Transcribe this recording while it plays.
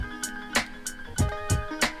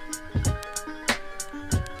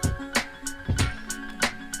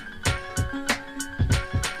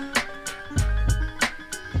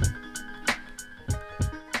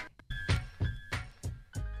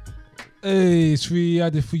Hey, it's free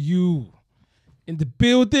out there for you. In the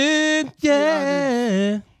building,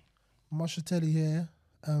 yeah. Marshatelli here.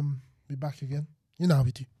 Be back again. You know how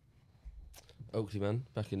we do. Oakley, man,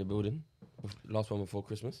 back in the building. Last one before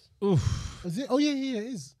Christmas. Oof. Is it? Oh, yeah, it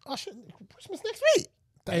is. Oh, shit. Christmas next week.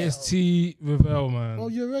 Damn. AST Ravel, man. Oh,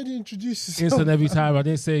 you already introduced yourself. Instant every time. I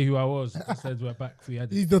didn't say who I was. I said we're back. Free out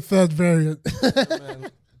He's the third variant. man.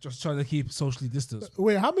 Just trying to keep socially distanced.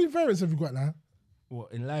 Wait, how many variants have you got now?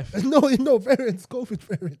 What, in life? No variants. COVID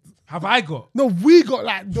variants. Have I got? No, we got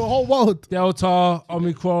like the whole world. Delta,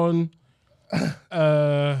 Omicron.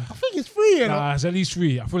 I think it's free, you know. Nah, it's at least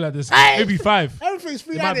 3. I feel like there's Hey! maybe 5. Everything's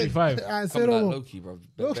free. It might be ain't 5. I said Something like no. Loki, bro.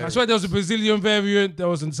 I swear there was a Brazilian variant, there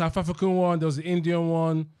was a South African one, there was an Indian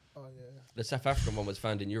one. The South African one was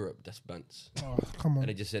found in Europe. That's Bants. Oh, come And on.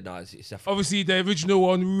 they just said, it's South Obviously, the original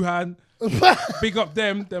one, Wuhan. Big up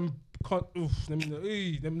them. Them use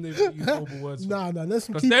horrible words. Nah, let's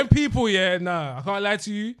Because keep them people, I can't lie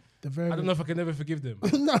to you. the I variant. don't know if I can ever forgive them.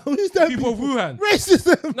 No, who's that? People of Wuhan.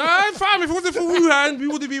 Racism. Nah, fam, if it wasn't for Wuhan, we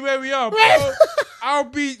wouldn't be where we are, bro. I'll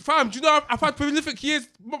be, fam, do you know, I've had prolific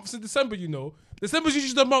months in December, you know. December's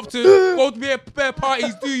usually the month to go to bear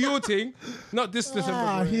parties, do your thing. Not this December,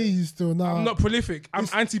 I bro. hear you still. Nah, I'm not prolific. I'm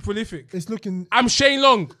anti-prolific. It's looking. I'm Shane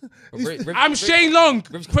Long. I'm Shane Long.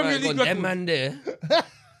 Premier League record. man there.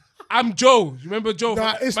 I'm Joe. You remember Joe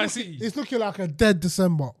Nah, from it's, Man looking, City? it's looking like a dead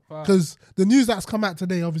December because the news that's come out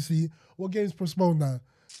today, obviously, what game's postponed now?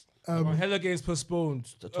 Hella games postponed.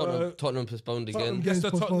 Tottenham postponed again. Tottenham Leicester,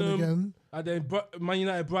 games postponed Tottenham, again. and then Man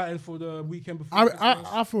United, Brighton for the weekend before.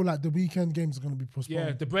 I feel like the weekend games are going to be postponed.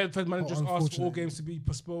 Yeah, the Brentford manager just asked for all unfortunate. games to be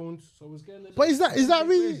postponed. So it's getting. But is that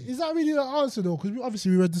really the answer though? Because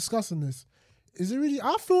we were discussing this. Is it really?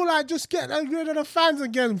 I feel like just get rid of the fans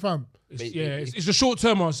again, fam. It's a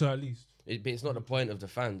short-term answer at least. But it's not the point of the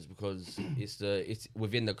fans because it's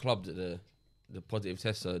within the club that the positive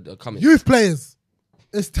tests are coming. Youth players,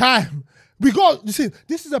 it's time. You see,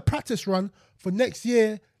 this is a practice run for next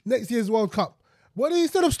year's World Cup. What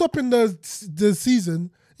instead of stopping the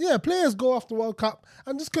season, players go off the World Cup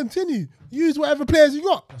and just continue. Use whatever players you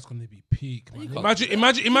got. That's gonna be peak, man.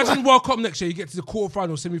 Imagine World Cup next year. You get to the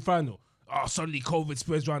quarterfinal, semi-final. Oh, suddenly COVID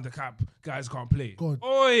spreads around the cap. Guys can't play. God.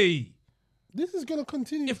 Oi! This is gonna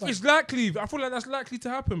continue. If it's likely, I feel like that's likely to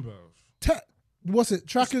happen, bro. What's it?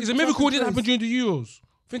 It's a miracle it didn't happen during the Euros.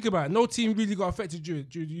 Think about it. No team really got affected during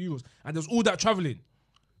the Euros, and there was all that traveling.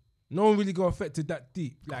 No one really got affected that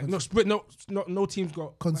deep. Like no teams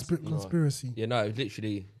got conspiracy. Yeah, no,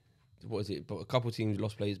 literally. What is it? But a couple teams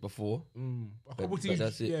lost players before. A couple teams.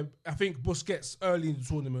 that's it. Yeah, I think Busquets early in the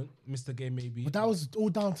tournament missed the game maybe. But that was all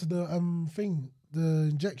down to the the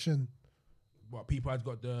injection. But people had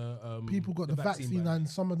got the People got the vaccine back. and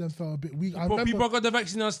some of them felt a bit weak. People got the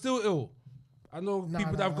vaccine and are still ill. I know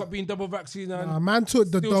people that have got been double vaccine and man took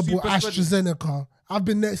the still double super AstraZeneca. I've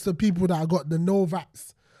been next to people that got the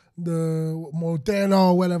Novax, the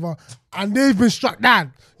Moderna or whatever, and they've been struck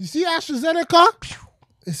down. You see AstraZeneca?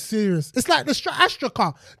 It's serious. It's like the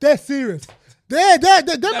AstraCar. They're serious. Them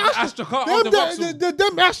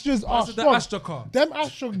Astras are strong. Them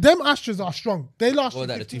Astras are strong. They last. Or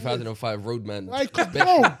that the 2005 Roadman. Like,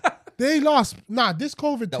 bro, they last. Nah, this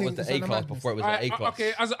COVID That thing was the is A an class madness. before it was the A class.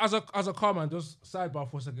 Okay, as a car man, just sidebar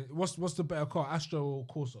for a second. What's the better car, Astra or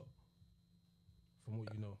Corsa? From what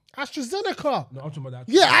you know. AstraZeneca. No, I'm talking about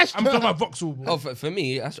that. Yeah, Astra. I'm talking about Vauxhall. Bro. Oh, for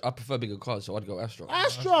me, I prefer bigger cars, so I'd go Astra.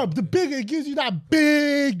 Astra, the bigger it gives you that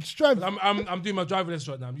big strength. I'm doing my driving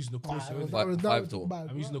lesson right now. I'm using the Corsa. Five door.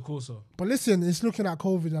 I'm using the Corsa. But listen, it's looking at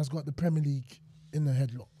COVID has got the Premier League in the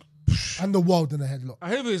headlock and the world in the headlock. I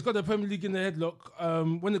hear it's got the Premier League in the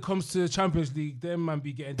headlock. When it comes to Champions League, them man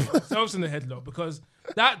be getting themselves in the headlock because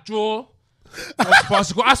that draw was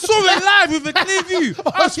farcical. I saw it live with a clear view.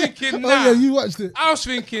 I was thinking, nah. Oh yeah, you watched it. I was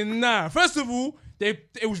thinking, nah. First of all,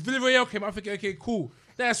 it was Villarreal came. I thinking, okay, cool.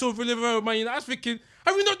 Then I saw Villarreal, Man United. I was thinking,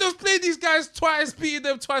 have we not just played these guys twice, beating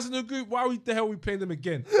them twice in the group? Why the hell are we playing them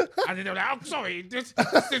again? And then they were like, I'm sorry, this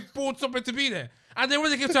is born something to be there. And then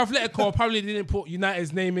when they came to Atletico, apparently they didn't put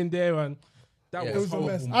United's name in there, and that Yeah. was It was the horrible.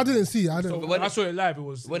 best. man. I didn't see it. I So didn't. when I saw it live, it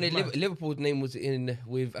was When mad. Liverpool's name was in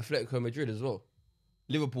with Atletico Madrid as well.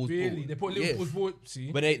 Liverpool's Really, ball. they put Liverpool's ball.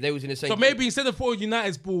 See, But they was in the same. so maybe instead of putting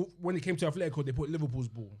United's ball when it came to Atletico, they put Liverpool's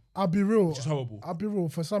ball. I'll be real. Which is horrible. I'll be real.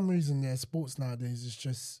 For some reason, sports nowadays is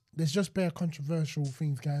just there's just bare controversial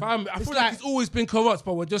things going. I feel like it's always been corrupt,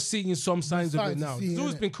 but we're just seeing some signs of it starting to now. see There's it,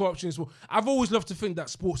 always innit? been corruption in sport. I've always loved to think that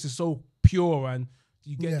sports is so pure and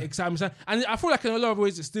you get excitement. And I feel like in a lot of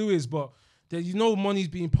ways it still is, but money's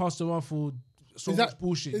being passed around for so Is much that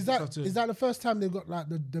bullshit. Is You just that have to- is that the first time they got like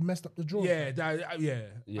the messed up the draw? Yeah, I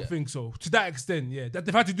Yeah. think so. To that extent, yeah. That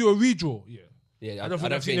they've had to do a redraw. Yeah. Yeah, I don't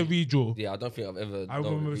think I've seen a redraw. Yeah, I don't think I've ever. I known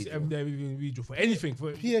remember a seeing redraw. them even redraw for anything.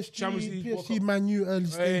 For Champions League, World PSG, Cup. Man U early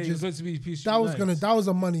Hey, it was stages. meant to be PSG. That was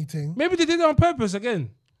a money thing. Maybe they did it on purpose again.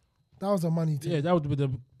 That was a money thing. Yeah, that would be the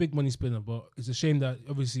big money spinner. But it's a shame that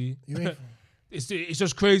obviously UEFA. it's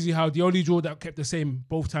just crazy how the only draw that kept the same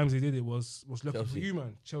both times they did it was lucky for Chelsea. you,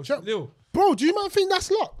 man. Chelsea, Lille. Bro, do you man think that's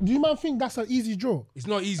luck? Do you man think that's an easy draw? It's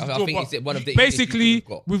not easy. I draw, think but it's one of the basically easiest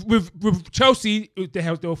you could've with Chelsea,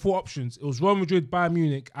 there were 4 options. It was Real Madrid, Bayern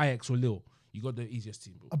Munich, Ajax, or Lille. You got the easiest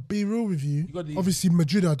team, bro. I'll be real with you. got the- Obviously,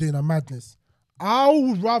 Madrid are doing a madness. I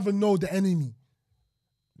would rather know the enemy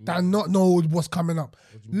than not know what's coming up.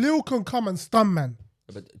 Lille can come and stun, man.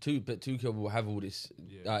 But Tuchel will have all this.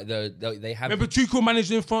 They have. Remember Tuchel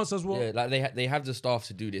managed in France as well. Yeah, like they have the staff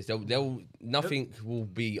to do this. They'll nothing will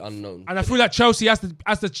be unknown. And I feel like Chelsea, as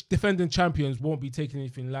the defending champions, won't be taking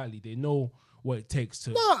anything lightly. They know what it takes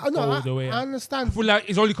to go all the way I out. understand. I feel like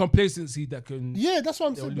it's only complacency that can. Yeah, that's what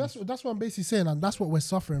I'm saying. That's what I'm basically saying, and that's what we're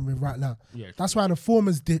suffering with right now. Yeah, That's why the form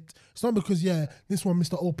has dipped. It's not because this one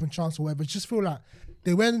missed the open chance or whatever. It just feel like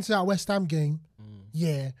they went into that West Ham game.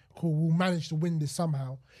 Yeah, cool. We'll manage to win this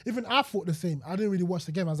somehow. Even I thought the same. I didn't really watch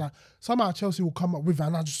the game. I was like, somehow Chelsea will come up with it,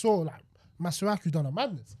 and I just saw like Mascherano done a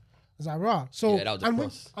madness. I was like, rah. So Yeah, that was a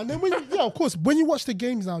cross. and then when of course, when you watch the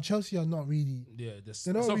games now, Chelsea are not really. Yeah, there's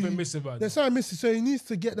They're not something really, missing about There's it. something missing, so he needs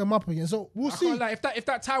to get them up again. So we'll I see. can't lie, if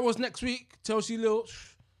that tie was next week, Chelsea Lille,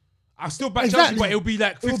 I'll still back Exactly. Chelsea, but it'll be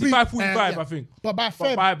like It'll be, 55, 45, yeah. I think. But by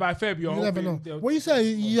But Feb, by Feb, you never know. What you say?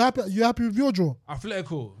 You happy with your draw?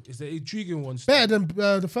 Atletico is the intriguing one. Better than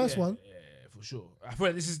the first one. Yeah, for sure. I feel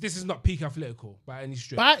like this is not peak Atletico by any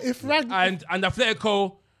stretch. But if and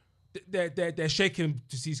Atletico, they're shaking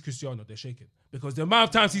to see Cristiano. They're shaking because the amount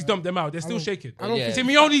of times he's dumped them out, they're still shaking. I don't Yeah.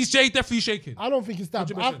 Simeone's definitely shaking. I don't think it's that.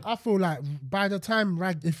 100%. I feel like by the time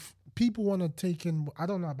if people want to take in, I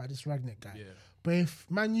don't know about this Ragnick guy, but if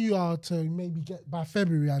Man U are to maybe get by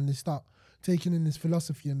February and they start taking in this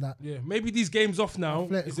philosophy and that, Yeah, maybe these games off now.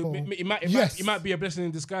 Atletico. It might be a blessing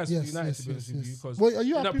in disguise for Yes, United yes, to be honest yes, with you yes. because Well, are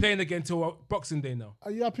you they're not happy- playing again till Boxing Day now.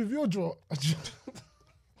 are you happy with your draw?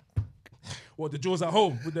 What the jaws at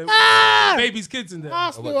home with the babies, kids in there.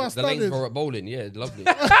 Arsenal are The lanes stunned. were at bowling. Yeah, lovely.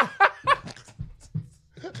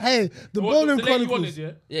 Hey, the What- Bowling the lady you Chronicles. wanted,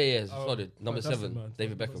 yeah? Yeah, it's solid. Number Fantastic, 7, man.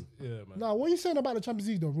 David Beckham. Yeah, man. Now, what are you saying about the Champions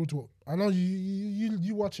League though, real talk? I know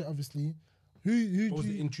you watch it obviously. Who was do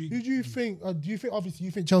the you, intrigue? who do you think? Do you think obviously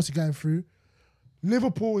you think Chelsea going through?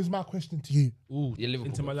 Liverpool is my question to you. Ooh, Yeah, Liverpool.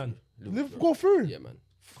 into Milan. Liverpool go through. Yeah, man.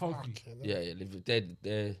 Concrete. Yeah. Liverpool.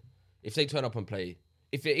 They're if they turn up and play,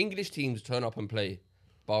 if the English teams turn up and play,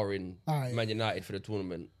 barring Aye. Man United for the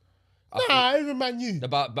tournament. Nah, even Man U.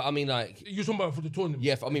 But I mean, like, You're talking about for the tournament.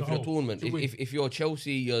 yeah, I mean, as for a the whole, tournament, to win. if you're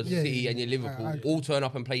Chelsea, you're Yeah, City, yeah, and you're yeah. Liverpool, I- all turn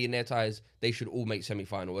up and play in their ties, they should all make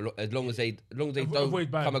semi-final. As long as they don't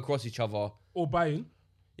avoid Bayern. come across each other. or Bayern.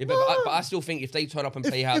 Yeah, but I still think if they turn up and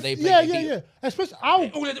play how they play, yeah, they yeah, beat- yeah. Especially,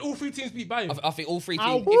 All 3 teams beat Bayern. I think all 3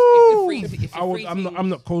 Ow. teams. Woo! If the three I'm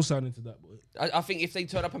not co-signing to that, boy. I think if they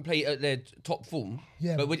turn up and play at their top form,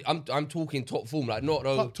 Yeah. but I'm talking top form, like not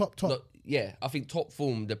Top. not- yeah, I think top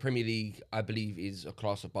form, the Premier League, I believe, is a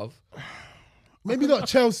class above. maybe not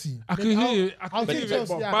Chelsea. I can hear you. I I'll can take hear you,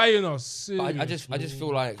 Chelsea but out. Bayern are But serious. I just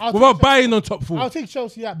feel like I'll Without take Bayern on top 4. I'll take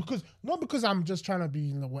Chelsea out because not because I'm just trying to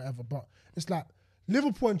be whatever, but it's like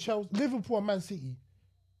Liverpool and Man City,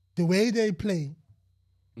 the way they play,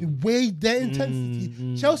 the way their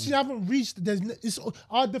intensity. Chelsea haven't reached. It's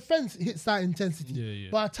our defense hits that intensity, Yeah.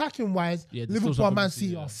 but attacking wise, Yeah, there's Liverpool still and Man something to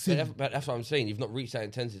City see, are yeah. silly. but that's what I'm saying. You've not reached that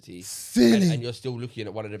intensity, Silly. and you're still looking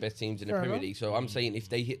at one of the best teams in the Fair Premier enough. League. So I'm saying if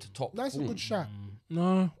they hit top That's a form, good shot.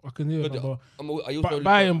 No, I can hear it. But But I also look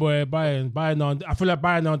Bayern, at- boy, Bayern. I feel like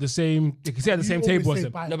Bayern are on the same. They can sit at the You same always table as say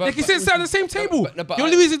them. Bayern. No, but- They can sit at the same table. but The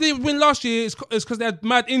only reason they win last year is because they had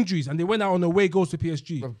mad injuries and they went out on away goals to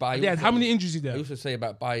PSG. But I And they had also- how many injuries did they I have? also say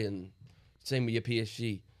about Bayern, same with your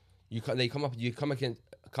PSG. You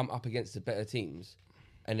come up against the better teams,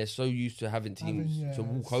 and they're so used to having teams to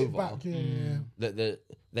walk sit over back, yeah. that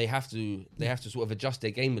they have to sort of adjust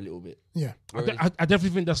their game a little bit. Yeah. I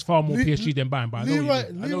definitely think that's far more Le- PSG than Bayern. But I know what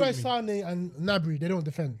you mean. I know what Leroy you mean. Sané and Gnabry, they don't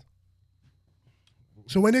defend.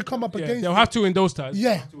 So when they come up Yeah, against, they'll have to in those times.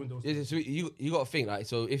 Yeah, so you got to think like,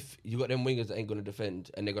 so if you got them wingers that ain't gonna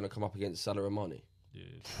defend and they're gonna come up against Salah and Mane, Yeah,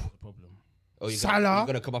 it's a problem. or Salah. you're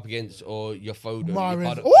gonna come up against or your Foden, Mahrez.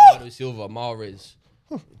 Ricardo, Ooh! Bernardo Silva, Mahrez,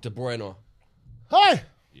 De Bruyne. hey,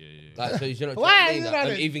 Like, so you know, Why what I mean? is Like, that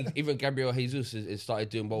and it? even Gabriel Jesus has started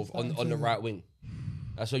doing both on the right wing.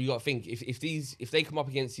 So you got to think if they come up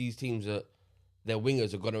against these teams that their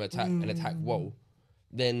wingers are going to attack and attack well,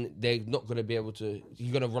 then they're not going to be able to.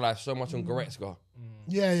 You're going to rely so much on Goretzka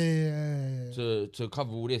Yeah. to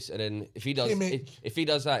cover all this, and then if he does, if he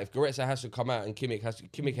does that, if Goretzka has to come out and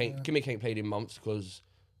Kimmich ain't played in months because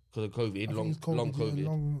of COVID, long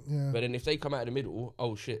COVID. But then if they come out in the middle,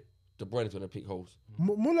 oh shit, De Bruyne's going to pick holes.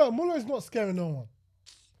 Muller is not scaring no one.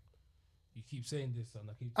 You keep saying this,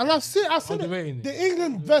 and I said it. The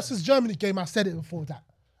England versus Germany game, I said it before that.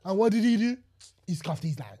 And what did he do? He scuffed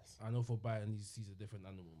these lines. I know for Bayern, he's a different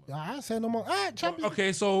animal, man. I say no more. Champions.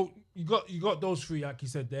 Okay, so you got those three, like you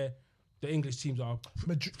said there. The English teams are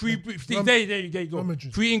Madrid. There you go.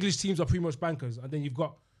 Madrid. 3 English teams are pretty much bankers, and then you've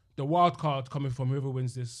got the wild card coming from whoever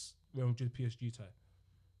wins this Real Madrid PSG tie.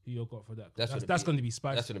 Who you got for that? That's going to be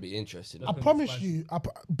spicy. That's going to be interesting. I promise you,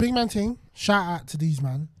 big man thing. Shout out to these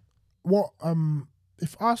man. What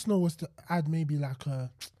if Arsenal was to add maybe like I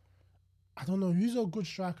don't know, who's a good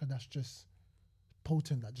striker that's just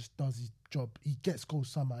potent, that just does his job. He gets goals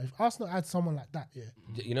somehow. If Arsenal add someone like that,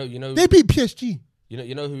 you know, they beat PSG.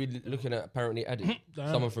 You know who we're looking at apparently adding?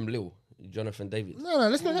 Someone from Lille, Jonathan David. No,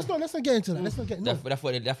 let's not get into that. Let's not get. No. That's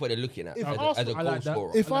what they're looking at as a goal like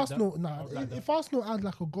scorer. If Arsenal add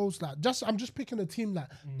like a goal like I'm just picking a team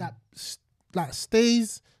that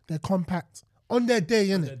stays, they're compact on their day,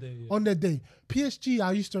 innit? On their day. PSG,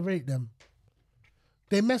 I used to rate them.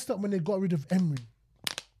 They messed up when they got rid of Emery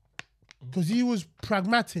because he was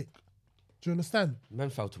pragmatic. Do you understand? Man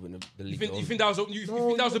failed to win the league. You think that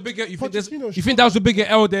was a bigger? You think that was a bigger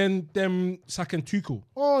L than them sacking Tuchel?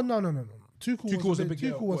 Oh no.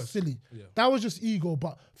 Tuchel was silly. Yeah. That was just ego.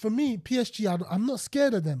 But for me, PSG, I'm not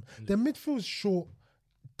scared of them. Their midfield's short.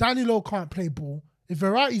 Danilo can't play ball. If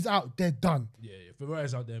Verratti's out, they're done. Yeah, if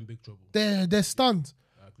Verratti's out, they're in big trouble. They're stunned.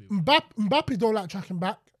 I agree. Mbappe don't like tracking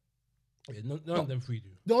back. Yeah, none of them three do.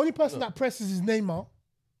 The only person that presses is Neymar.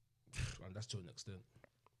 And that's to an extent.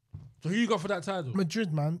 So who you got for that title?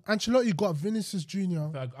 Madrid, man. Ancelotti got Vinicius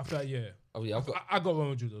Jr. After that, yeah. Oh yeah, I got Real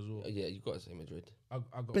Madrid as well. Yeah, you got to say Madrid. I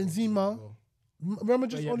got Benzema. Real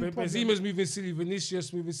Madrid's only problem. Benzema's moving silly.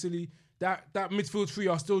 Vinicius moving silly. That midfield three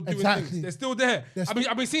are still doing things. They're still there.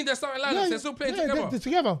 I've been seeing their starting lineups. They're still playing together. They're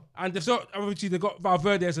together. And they've still, obviously they got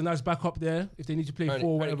Valverde as a nice backup there if they need to play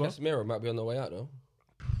four or whatever. Casemiro might be on the way out though.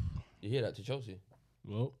 You hear that to Chelsea?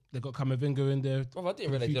 Well, they got Camavinga in there. Oh, I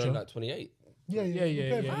didn't realize they're on like 28. Yeah.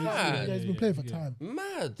 He's been playing for time.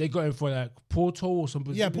 Mad. They got him for like Porto or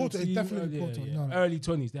something. Yeah, Porto, definitely Porto. Yeah. No. Early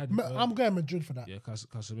 20s. They had I'm going Madrid for that. Yeah,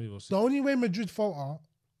 Casemiro. The only way Madrid falter,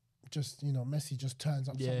 just Messi just turns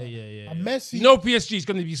up. Yeah. And Messi. PSG is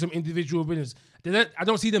going to be some individual winners. I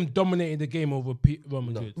don't see them dominating the game over Real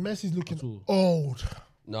Madrid. No. Messi's looking old.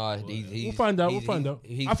 No, we'll find out. We'll find out.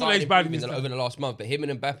 I feel like he's bad over the last month, but him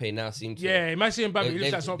and Mbappe now seem to. Yeah, Messi and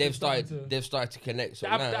Mbappe. They've started to connect. So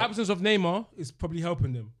the absence of Neymar is probably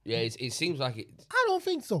helping them. Yeah, it seems like it. I don't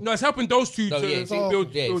think so. No, it's helping those two to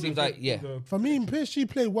build. Yeah, it seems like For me, PSG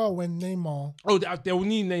played well when Neymar. Oh, they will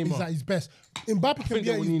need Neymar. He's at his best. Mbappe can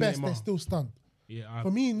be at his best. Neymar. They're still stunned. Yeah.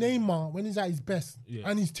 For me, Neymar when he's at his best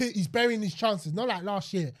and he's burying his chances, not like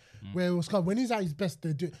last year where it was when he's at his best.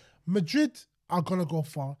 They do. Madrid are gonna go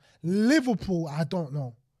far. Liverpool, I don't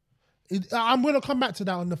know. I'm gonna come back to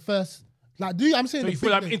that on the first. I'm saying. So you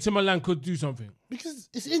feel like Inter Milan could do something because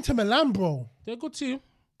it's Inter Milan, bro. They're a good team.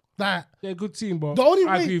 They're a good team, but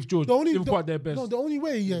I agree with George. Liverpool at their best. No, the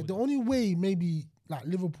only way maybe like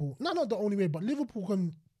Liverpool. Not the only way, but Liverpool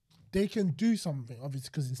can do something.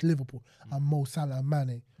 Obviously, because it's Liverpool and Mo Salah and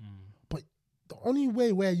Mane. But the only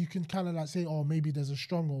way where you can kind of like say, oh, maybe there's a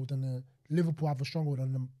stronghold and Liverpool have a stronghold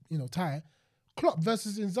on them, tie. Klopp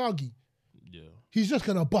versus Inzaghi. Yeah. He's just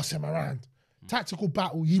going to boss him around. Tactical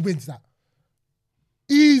battle, he wins that.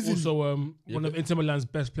 Easy. Also, one of Inter Milan's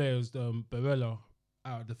best players, Barella,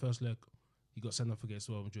 out of the first leg, he got sent off against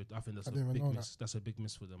Real Madrid. I think that's a big miss. That's a big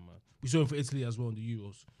miss for them, man. We saw him for Italy as well in the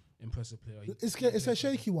Euros. Impressive player. It's a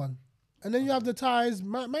shaky one. And then you have the ties.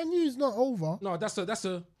 Man U's not over. No, that's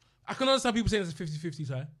a... I can understand people saying it's a 50-50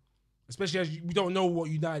 tie. Especially as we don't know what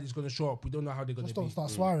United is going to show up. We don't know how they're going to be. Don't start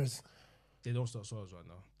Suarez. They don't start Suarez right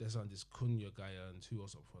now. There's this Cunha guy and who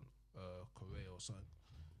else up front? Correa or something.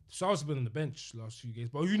 Suarez has been on the bench last few games.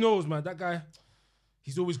 But who knows, man? That guy,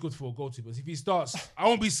 he's always good for a goal too. But if he starts, I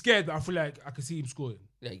won't be scared, but I feel like I can see him scoring.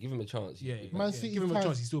 Yeah, give him a chance. Yeah, give him a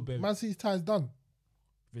chance. He's still better. Man City's tie is done.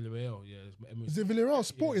 Villarreal, yeah. Is it Villarreal?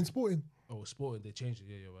 Sporting. Oh, Sporting. They changed it.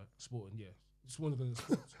 Yeah, you're right. Sporting, yeah. Sporting going to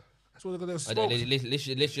sports. Let's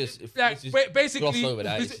just basically gloss over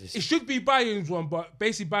that. It should be Bayern's one, but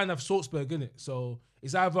basically Bayern have Salzburg in it, so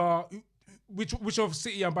it's either which of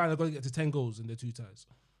City and Bayern are going to get to 10 goals in their two ties.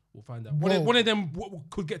 We'll find out. One of them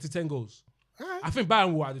could get to 10 goals. I think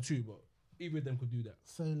Bayern will out of the two, but Either of them could do that.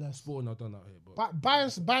 Say less. Sporting are done out here, but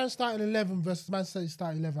Bayern starting 11 versus Man City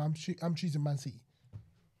starting 11. I'm choosing Man City.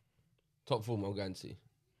 Top form, I'm going to see.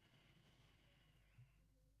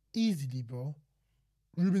 Easily, bro.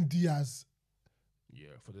 Ruben Diaz. Yeah,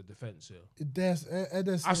 for the defense. Yeah.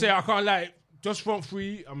 There's I say I can't lie. Just front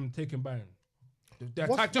three, I'm taking Bayern. The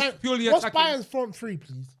attack, just purely what's attacking. Bayern's front three,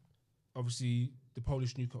 please? Obviously, the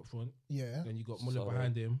Polish new cup front. Yeah. Then you got Muller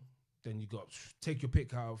behind him. Then you got take your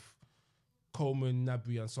pick out of Coleman,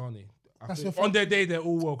 Gnabry, and Sane. On their day, they're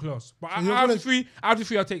all world class. But out of the three, I'll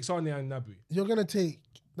take Sane and Gnabry. You're gonna take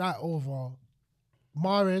that over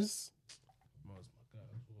Mahrez.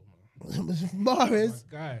 Mahrez.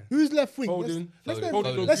 Who's left wing? Foden.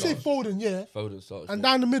 Let's say Foden, yeah. Foden starts. And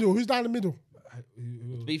down the middle, who's down the middle?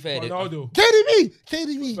 To be fair, Ronaldo.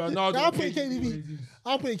 KDB. Ronaldo. I'll put KDB.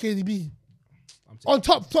 I'll put KDB. On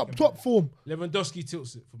top form. Lewandowski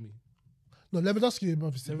tilts it for me. No, Lewandowski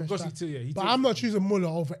obviously. Lewandowski but I'm not choosing Muller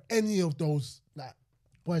over any of those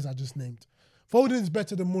boys I just named. Foden's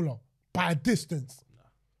better than Muller by a distance.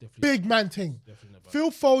 Nah, big man thing. Phil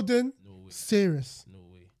Foden, serious. No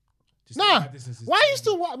way. Why are you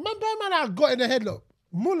still... Man I got in the headlock.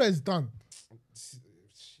 Muller is done.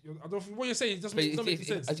 I don't think what you're saying doesn't make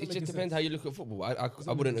sense. It just depends how you look at football.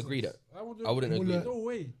 I wouldn't agree that. I wouldn't agree. No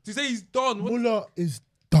way. To say he's done. Muller is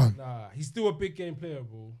done. Nah, he's still a big game player,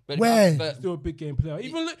 bro. Where? He's still a big game player.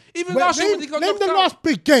 Even last year when he got name knocked the out. last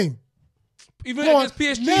big game. Even against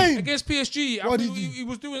PSG. Against PSG. What did he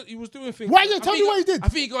was doing things. Why? Tell me what he did. I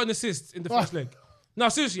think he got an assist in the first leg. No,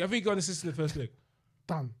 seriously, I think he got an assist in the first leg.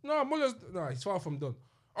 Done. No, Muller's he's far from done.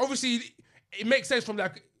 Obviously, it makes sense from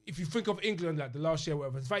if you think of England the last year,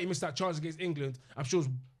 whatever. The fact he missed that chance against England, I'm sure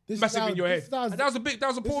it's massive in your head. That was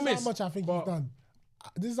a poor miss. This is how much I think he's done.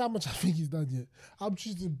 This is how much I think he's done yet. I'm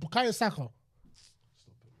choosing Bukayo Saka.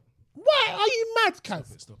 Stop it, man. Why are you mad,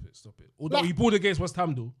 Kaz? Stop it. Although he balled against West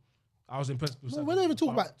Ham, though, I was impressed with Saka. We're not even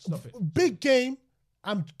talking about big game.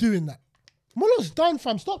 I'm doing that. Muller's done,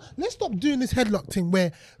 fam. Let's stop doing this headlock thing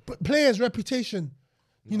where players' reputation.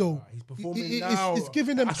 He's performing now. It's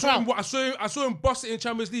giving them crap. I saw him bust it in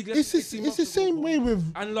Champions League. It's the same way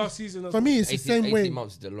with... And last season. For me, it's the same way. 18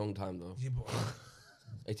 months is a long time, though. Yeah, but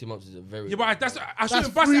 18 months is a very... Yeah, but I saw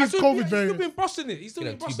him busting it. He's still been busting it. He's still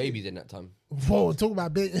been busting 2 babies in that time. Whoa, talk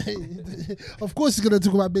about babies. Of course he's going to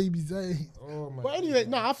talk about babies. Eh? Oh, my but anyway,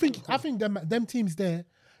 no, I think them teams there,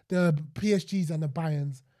 the PSGs and the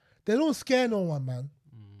Bayerns, they don't scare no one, man.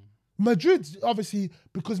 Madrid, obviously,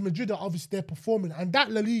 because Madrid are obviously they're performing, and that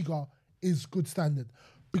La Liga is good standard.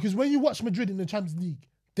 Because when you watch Madrid in the Champions League,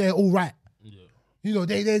 they're all right. Yeah.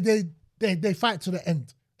 They fight to the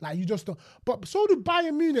end. Like you just don't. But so do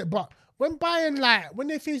Bayern Munich. But when Bayern when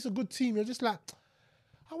they face a good team, you're just like,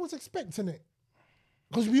 I was expecting it.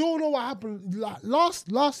 Because we all know what happened last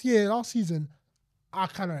season. I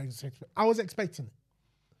was expecting it.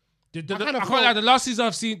 I can't lie. The last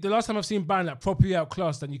time I've seen Bayern properly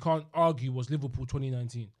outclassed, and you can't argue, was Liverpool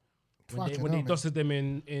 2019 when they dusted them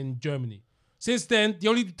in Germany. Since then, the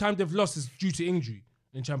only time they've lost is due to injury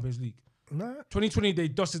in Champions League. Nah. 2020 they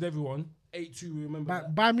dusted everyone 8-2. Remember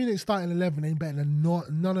that? Bayern Munich starting 11 ain't better than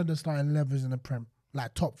none of the starting 11s in the Prem.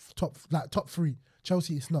 Top 3.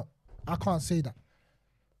 Chelsea, it's not. I can't say that.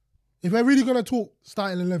 If we're really gonna talk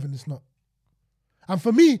starting 11, it's not. And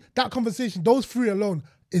for me, that conversation, those 3 alone.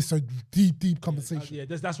 It's a deep conversation.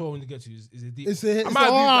 That's what I want to get to. Is a deep. I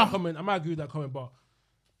might agree with that comment, but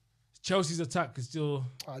Chelsea's attack is still.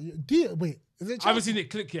 Wait, is it? I haven't seen it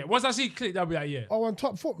click yet. Once I see it click, that'll be like, yeah. Oh, on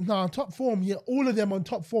top form? No, on top form. Yeah, all of them on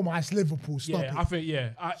top form. It's Liverpool. Stop it. I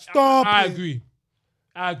think Stop. I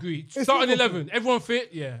agree. Starting 11, everyone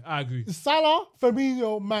fit. Yeah, I agree. Salah,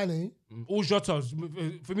 Firmino, Mane. All Jotas.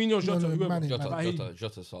 Firmino, Jota. Mane.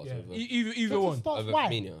 Jota starts over. Either one. Over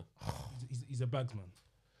Firmino. He's a bags man.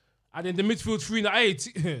 And then the midfield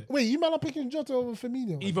 3 Wait, you man are picking Jota over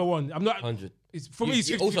Firmino? Either one. I'm not 100. For me, it's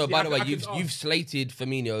 50, also, by the way, you've slated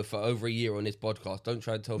Firmino for over a year on this podcast. Don't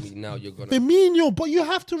try to tell me now you're gonna Firmino, but you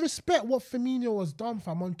have to respect what Firmino has done,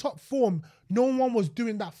 fam. On top form, no one was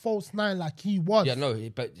doing that false 9 like he was. Yeah, no,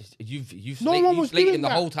 but you've slated him the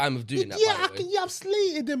whole time of doing that. Yeah, I've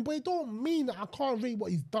slated him, but it don't mean that I can't rate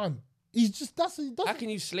what he's done. He's just how can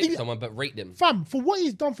you slate someone but rate them? Fam, for what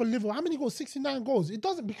he's done for Liverpool, how many goals? 69 goals. It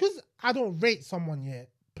doesn't, because I don't rate someone yet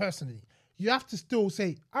personally. You have to still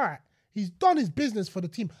say, all right, he's done his business for the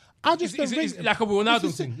team. I just don't rate him. Like a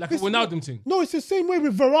Ronaldo thing. Like a Ronaldo thing. No, it's the same way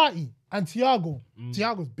with Verratti and Thiago.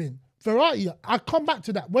 Thiago's been Verratti. I come back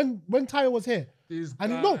to that when Tyre was here. Real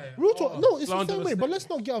talk. No, it's the same way. But let's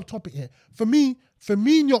not get off topic here. For me,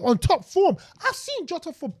 Firmino on top form. I've seen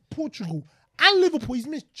Jota for Portugal and Liverpool. He's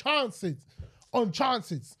missed chances on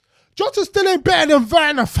chances. Jota still ain't better than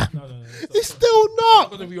Werner, fam. No. He's still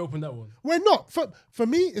not. I'm gonna reopen that one. We're not. For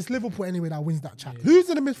me, it's Liverpool anyway that wins that chat. Who's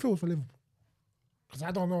in the midfield for Liverpool? Because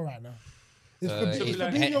I don't know right now. It's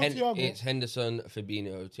Fabinho, Thiago. It's Henderson,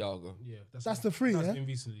 Fabinho, Thiago. Yeah, that's the three. That's Yeah. been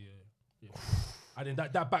recently. Yeah. And then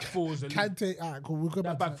that back four was elite. Kante, alright, cool. We'll go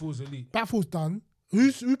That back. back four was elite. Back four's done.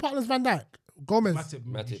 Who partners Van Dijk? Gomez.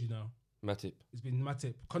 Matip now. Matip. It's been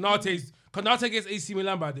Matip. Konate against AC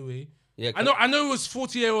Milan, by the way. Yeah, I know it was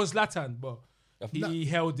 40-year-old Zlatan, but he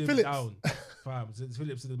held him Phillips. down. Fam,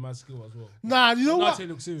 Phillips is my skill as well. Nah, you know Konate what?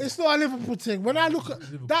 looks serious. It's not a Liverpool thing. When I look at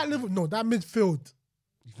that that midfield.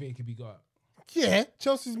 You think it could be got? Yeah,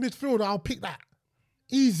 Chelsea's midfield. I'll pick that.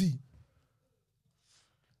 Easy.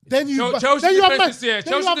 Then you Chelsea have defense is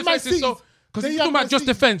Chelsea defense is so. Because if you you're talking have about just Man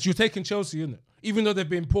City. defense, you're taking Chelsea, innit? Even though they've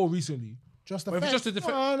been poor recently. Just But if it's defense. just a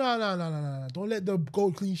defense. No. Don't let the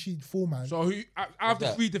goal clean sheet fall, man. So who out of the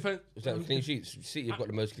that? three defense? Is that clean sheets? City have got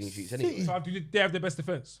the most clean sheets anyway. So they have the best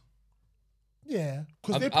defense. Yeah,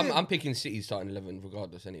 because I'm picking City's starting 11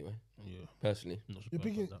 regardless anyway. Yeah. Personally.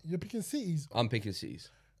 you're picking Cities. I'm picking City's.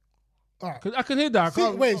 All right. I can hear that. I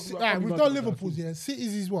can't- Wait, I can't all right, be we've mad done about that. Liverpool's. Yeah,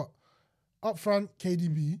 Cities is what? Up front,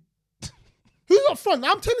 KDB. Who's up front?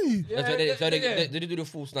 I'm telling you. Yeah, They do the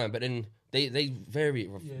false nine, but then they vary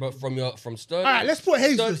it from Sterling. All right, let's put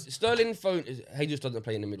Jesus. Sterling Jesus doesn't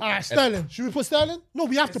play in the middle. All right, Sterling. Should we put Sterling? No,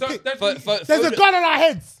 we have to pick. There's Foden, a gun on our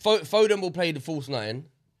heads. Foden will play the false nine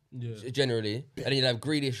Yeah. generally, and then you'll have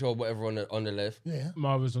Grealish or whatever on the left. Yeah.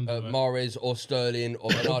 Mahrez on the right. Mahrez or Sterling or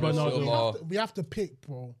Bernardo Silva. We have to pick,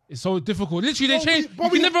 bro. It's so difficult. Literally, they Bro, change. we-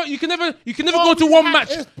 You can never Bro, go to we one have-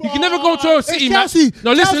 match. it's- You can never go to a It's City match. Chelsea.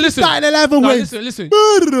 No, listen. Chelsea starting 11 No, wins. listen.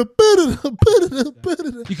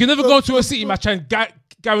 You can never go to a City match and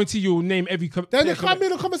guarantee you'll name every. Then they can't be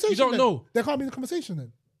in the conversation. You don't then. know. They can't be in the conversation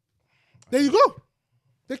then. There you go.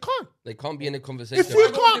 They can't. They can't be in the conversation. If we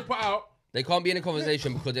What can't, they put out. They can't be in the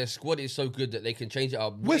conversation because their squad is so good that they can change it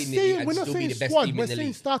up we're willy-nilly and not still be saying the best squad. team We're in the saying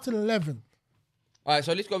league. starting 11. All right,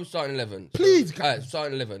 so let's go starting 11. Please, All right, guys.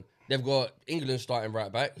 starting 11. They've got England starting right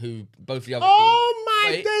back, who both the other Oh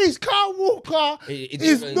my Wait. days, Carl Walker It's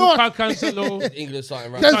is even- not. Cancelo, England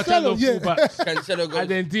starting right Cancelo, back. Cancelo yeah. fullback, Cancelo goes, and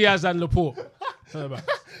then Diaz and Laporte.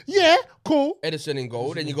 Yeah, cool. Edison in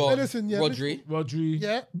goal. Then you got Edison, yeah. Rodri. Rodri,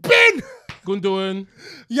 Yeah, Ben. Gundogan.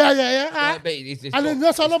 Yeah. But it's And not, then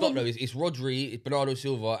that's it's another- not though. It's Rodri, it's Bernardo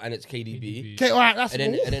Silva, and it's KDB. Okay, all right, that's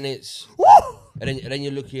And then it's Woo! and then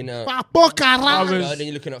you're looking at Papocara. Mahrez. then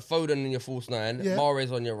you're looking at Foden in your false nine, Yeah.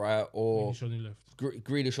 Mahrez on your right, or He's on the left.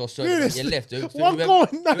 Grealish or Sterling on your left. So One whoever- goal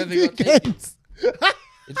in whoever 90 you're taking- games.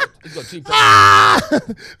 He's got two. Ah!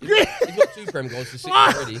 He's got two Prem goals for City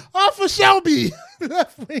already. For Shelby,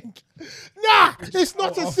 left wing. Nah, it's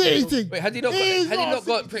not a City thing. Wait, has he not It is got City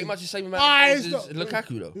pretty thing. much the same amount of it's goals as not-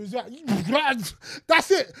 Lukaku though? Who's that?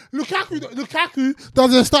 That's it. Lukaku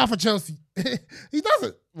doesn't start for Chelsea. He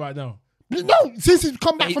doesn't. Right now. No, since he's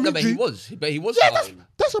come back from But he injury. was. But he was Yeah, starting.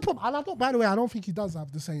 that's the problem. And I don't, by the way, I don't think he does have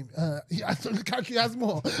the same. Lukaku has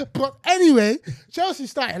more. But anyway, Chelsea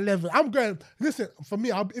start 11. I'm going, listen, for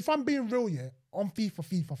me, if I'm being real, yeah, on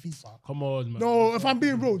FIFA. Come on, man. No, if I'm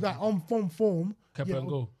being real, that on form. Kepa yeah, and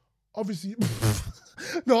go. Obviously,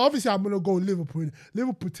 obviously I'm going to go Liverpool.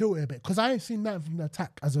 Liverpool tilted a bit because I ain't seen nothing from the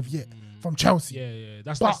attack as of yet from Chelsea.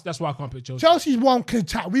 Yeah. But- That's why I can't pick Chelsea. Chelsea's one can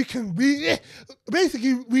chat.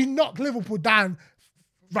 Basically we knocked Liverpool down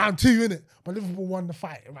round 2, innit? But Liverpool won the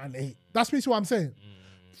fight round 8. That's basically what I'm saying.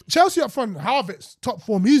 Chelsea up front, Havertz, top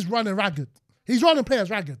form. He's running ragged. He's running players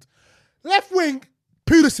ragged. Left wing,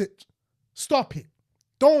 Pulisic. Stop it.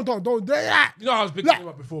 Don't. You know I was big Like- him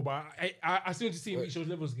up before, but I still need to see him reach those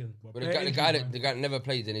levels again. But the guy that never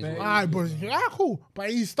plays in his Man. role. Alright, but cool.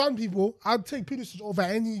 But he's stunned people. I'd take Pulisic over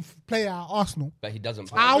any player at Arsenal. But he doesn't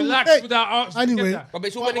play. I'll Relax take- with that arch. Anyway. But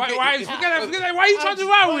it's all Why well and good- forget that. Why are you trying to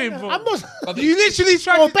row with him, bro? I'm not. You literally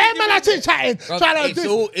trying Oh, to... bear man, I keep chatting. Trying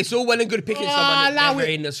to It's all well and good picking Ah, someone allow that's never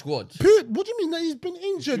it. in the squad. What do you mean that he's been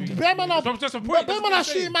injured? Bear man are That's the point. Bear man are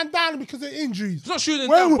shooting man down because of injuries. It's not shooting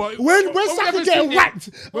When down, but... Saka getting whacked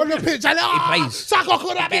on the pitch, and plays. Saka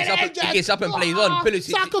could have been injured. He gets up and plays on.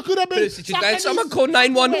 Pulisic- Saka could have been. Pulisic is going, someone call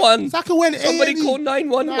 911. Saka went Somebody A&E. call Nah,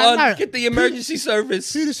 911. Get the emergency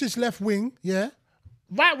service. Pulisic left wing, yeah.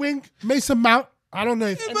 Right wing, Mason Mount. I don't know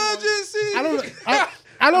if Emergency! I don't know.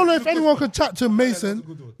 I don't know if anyone can chat to Mason.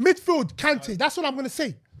 Midfield, Kante. That's what I'm gonna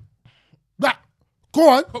say. That. Go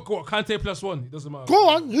on. Go on, Kante +1. It doesn't matter. Go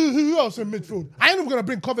on. Who else in midfield? I ain't even gonna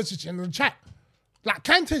bring Kovacic in the chat. Like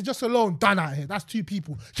Kante's just alone done out here. That's 2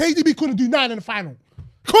 people. KDB couldn't do 9 in the final.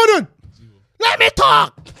 Couldn't. Let me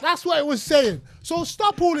talk. That's what it was saying. So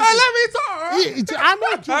stop all this. Let me talk. I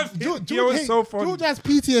know George was so funny. George has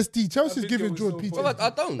PTSD. Chelsea's giving George PTSD. Well, I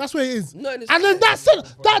don't. That's what it is. No, and then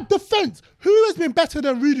that defense. Who has been better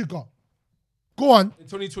than Rudiger? Go on. In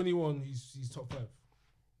 2021, he's top 5.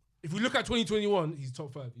 If we look at 2021, he's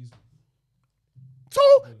top 5. So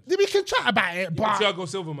we can chat about it, but Thiago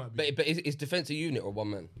Silva might be. But is defense a unit or one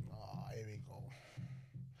man? Here we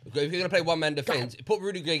go. If you're gonna play one man defense, put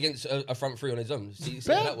Rudiger against a front three on his own. See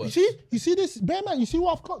how that works. You see this, Bear man. You see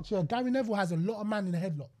what I've clocked here? Gary Neville has a lot of man in the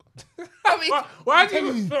headlock. I mean, Why do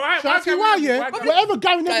you? Whatever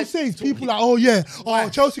Gary Neville says, people are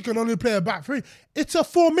like, Chelsea can only play a back three. It's a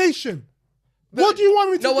formation. What do you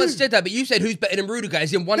want me to do? No one said that, but you said who's better than Rudiger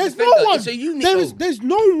is in one There's defender. no one. It's a unit. There's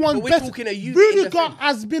no one But we're better. talking a unit in Rudiger defense.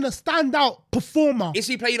 has been a standout performer. Is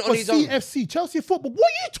he playing on for his own? CFC, Chelsea football. What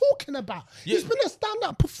are you talking about? He's been a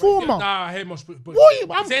standout performer. Nah, I hate much. But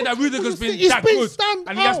I'm saying that Rudiger's been he's that been good, stand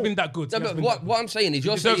and he has out. been that good. No, but what I'm saying is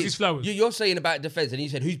you're saying about defense, and you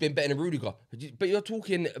said who's been better than Rudiger, but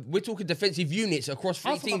we're talking defensive units across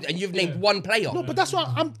 3 teams, and you've named one player. No, but that's why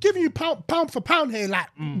I'm giving you pound for pound here. Like,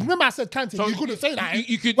 remember I said Kante. So you couldn't say that.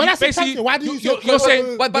 You could. When I said Basically, Kante, why do you say? You're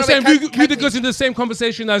saying Kante- Rudiger's in the same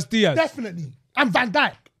conversation as Diaz. Definitely. And Van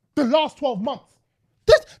Dijk. The last 12 months.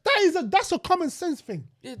 That's a common sense thing.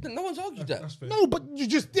 Yeah, no one's argued that. That's fair. No, but you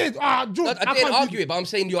just did. George, I didn't argue it, but I'm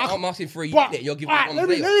saying I'm asking for a unit. You're giving one let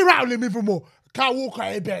player. me rattle him even more. Kyle Walker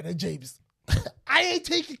ain't better than James. I ain't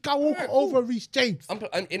taking Kyle Walker over Reece James.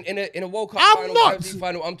 In a World Cup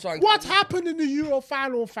final, I'm trying. What happened in the Euro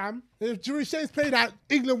final, fam? If Reece James played out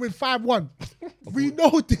England with 5-1, we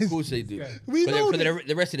know this. Of course they do. We know this.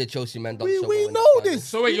 The rest of the Chelsea man don't. We know this.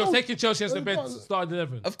 So wait, you're taking Chelsea as the best starting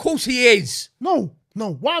 11? Of course he is. No.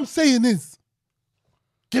 What I'm saying is,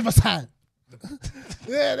 give us time.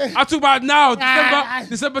 I'm talking about now,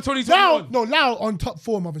 December 2021. Now on top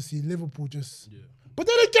form, obviously Liverpool just. Yeah. But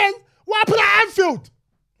then again, what happened at Anfield?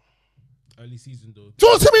 Early season though.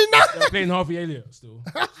 Talk to me now. They're playing Harvey Elliott still.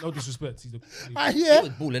 No disrespect. He was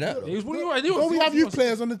balling out. He was balling out. Don't we have you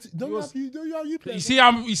players on the team? Don't you have you players?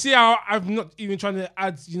 You see how I'm not even trying to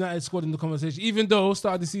add United squad in the conversation, even though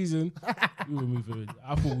start of the season we were moving.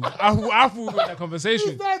 I thought we were in that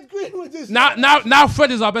conversation. Now Fred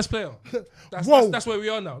is our best player. That's where we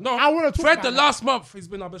are now. No, I want to talk Fred about last month he's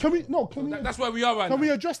been our best player. That's where we are right now. Can we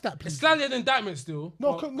address that, please? It's slightly an indictment still.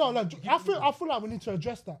 No. I feel like we need to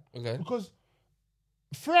address that. Okay. Because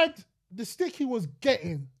Fred, the stick he was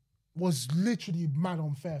getting was literally mad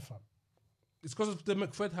unfair, fam. It's because of the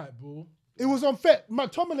McFred hype, bro. It was unfair.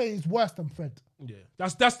 McTominay is worse than Fred. Yeah, I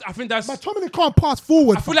think that's. McTominay can't pass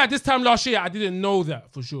forward. I feel like this time last year I didn't know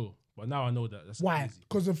that for sure, but now I know that. That's why? Crazy.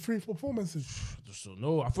 Because of 3 performances. I just don't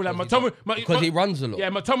know. I feel like McTominay because he runs a lot. Yeah,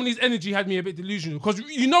 McTominay's energy had me a bit delusional because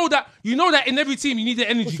you know that in every team you need the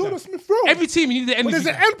energy guy. Every team you need the energy. But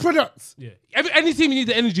there's an end product. Yeah, any team you need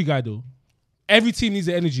the energy guy though. Every team needs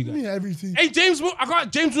an energy guy. Yeah, every team. Hey, James was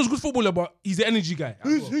a good footballer, but he's an energy guy.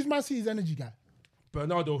 Who's Man City's energy guy?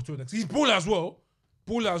 Bernardo to next. He's baller as well.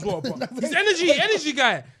 But he's energy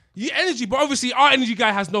guy. Energy, but obviously our energy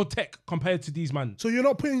guy has no tech compared to these man. So you're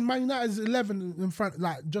not putting Man United's 11 in front,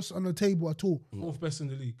 like just on the table at all. 4th best in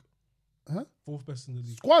the league. Huh? 4th best in the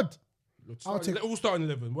league. Squad. I'll take all starting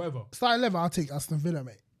 11, whatever. Starting 11, I'll take Aston Villa,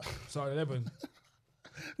 mate. Starting 11.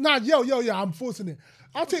 Nah, I'm forcing it.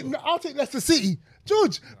 I'll take Leicester City.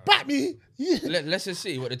 George, back me. Yeah. Let's just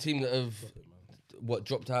see what the team that have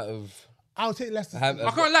dropped out of. I'll take Leicester City.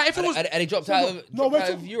 I can't lie. If it was, and they dropped out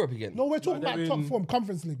of Europe again. No, we're talking about top form,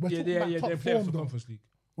 Conference League. We're talking about top form. Conference League.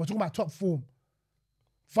 We're talking about top form.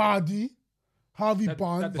 Vardy, Harvey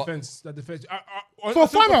Barnes. That defense.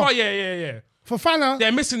 Fofana. Yeah. Fofana.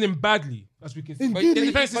 They're missing him badly, as we can see. Indeed. The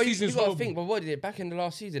defense this season is horrible. Think, but what did it? Back in the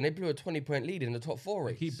last season, they blew a 20-point lead in the top 4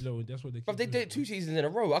 race. Keep blowing. That's what they keep. But they did it 2 seasons in a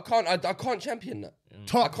row. I can't champion that.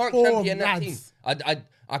 Top I can't form, champion that team. lads.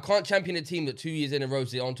 I can't champion a team that 2 years in a row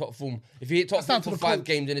is on top form. If you hit top form for 5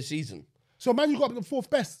 games in a season. So man, you got the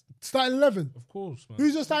 4th best starting 11. Of course, man.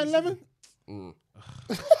 Who's your starting 11?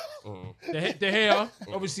 De Gea,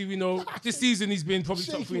 obviously we know this season he's been probably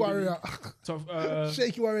top 3. Warrior.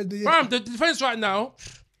 Shaky Warrior. The defense right now.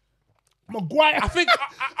 Maguire. I think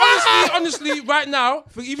honestly, right now,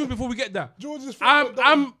 even before we get that,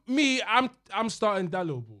 I'm starting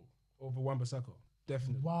Dalot, bro, over Wan-Bissaka.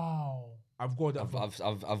 Definitely. Wow. I've got that.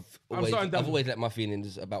 I've always let my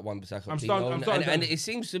feelings about Wan-Bissaka. I'm starting and it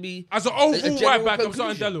seems to be as an overall right back. I'm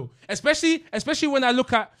starting Dalot, especially when I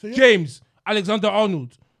look at James,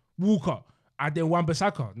 Alexander-Arnold, Walker, and then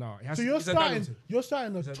Wan-Bissaka. So you're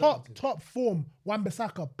starting a top form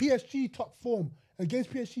Wan-Bissaka, PSG top form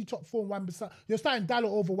against PSG top 4 Wan-Bissaka. You're starting Dalot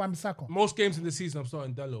over Wan-Bissaka. Most games in the season, I'm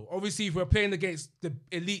starting Dalot. Obviously, if we're playing against the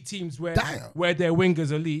elite teams where Damn. their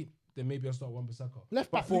wingers elite, then maybe I'll start Wan-Bissaka.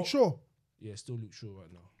 Left back, Luke Shaw. Yeah, still Luke Shaw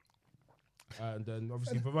right now. And then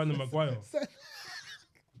obviously Varane Maguire.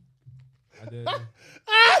 And then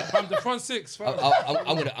I'm the front six.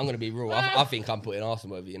 I'm gonna be real. I think I'm putting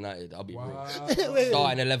Arsenal over United. I'll be real.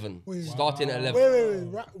 Starting 11. Starting at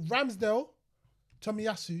 11. Wait. Ramsdale,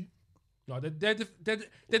 Tomiyasu. No, the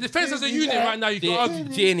defense as a unit right now, you can argue.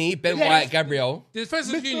 Tierney, Ben White, Gabriel. The defense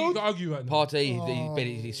as a unit, you can argue right now.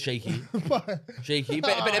 Partey, he's shaky. Shaky.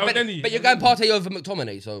 But Elneny. you're going Partey over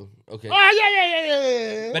McTominay, so okay.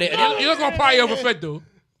 Yeah. But You're not going Partey over Fred, though.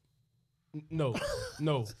 No.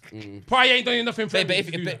 Partey ain't done enough in Fred.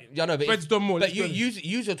 Fred's done more. But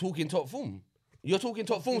you're talking top form. You're talking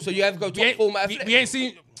top form, so you have to go top form at we ain't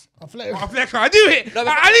seen... Atletico. I do it. No,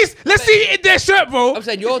 at least let's see it in their shirt, bro. I'm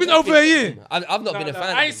saying it's been over a year. I've not been a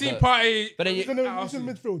fan. I ain't seen Partey. But then Who's in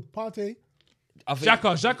midfield? Partey.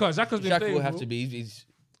 Xhaka's been playing. Will have to be.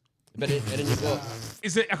 But then you've got.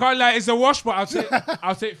 I can't lie. It's a wash, but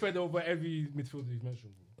I'll take Fred over every midfielder you've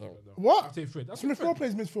mentioned. What? I'll take Fred. Smith Rowe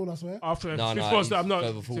plays midfield, I swear. After No, Smith Rowe, I'm not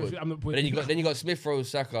But putting. then you got Smith Rowe,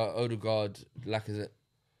 Saka, Odegaard, Lacazette.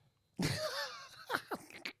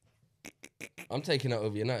 I'm taking that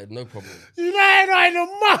over United, no problem. United are in the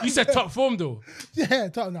mud. You said top form though. Yeah,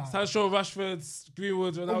 top now. Sancho, Rashford,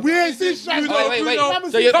 Greenwood. We ain't seen Rashford.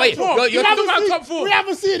 Wait. So you're talking about top four. We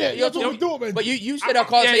haven't seen it. You're talking Dortmund. But you said I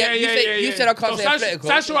can't say. You said I can't say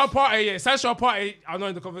Atletico. Sancho and Partey are not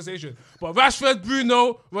in the conversation. But Rashford,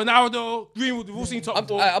 Bruno, Ronaldo, Greenwood, we've all seen top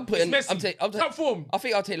four. I'm putting. Messi. Top form. I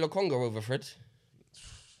think I'll take Lokonga over Fred.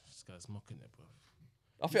 This guy's mocking it,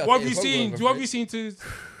 bro. What have you seen? What have you seen to?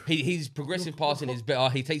 He's progressive passing is better.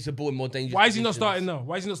 He takes the ball in more dangerous. Why is he not starting now?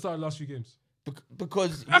 Why is he not starting last few games?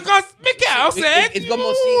 Because Miguel said he's got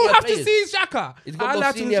more senior have players. to see Xhaka. He's got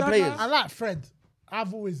more senior players. I like Fred.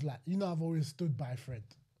 I've always stood by Fred.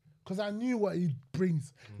 Because I knew what he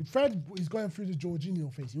brings. Fred is going through the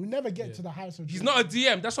Jorginho phase. He'll never get to the heights of. He's not a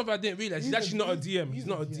DM. That's what I didn't realize. He's actually not a DM. He's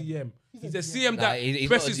not a DM. He's a CM that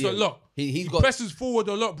presses a lot. He presses forward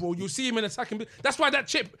a lot, bro. You'll see him in attacking. That's why that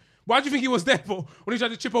chip. Why do you think he was there for when he tried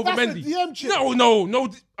to chip over Mendy? That's a DM chip.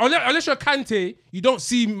 No. Unless you're Kante, you don't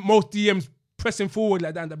see most DMs pressing forward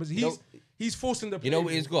like that. But he's forcing the play. You know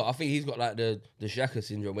what he's got? I think he's got like the Xhaka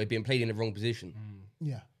syndrome where he's being played in the wrong position.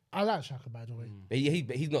 Yeah. I like Xhaka, by the way. But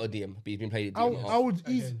he's not a DM, but he's been played at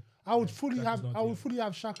DM. I would fully have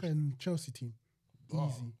Xhaka in Chelsea team.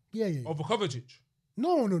 Easy. Yeah. Over Kovacic?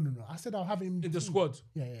 No. I said I'll have him in the squad.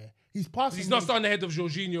 Yeah. He's passing. He's not starting ahead of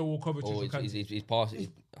Jorginho or Kovacic. He's passing.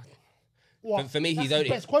 What? For me, he's only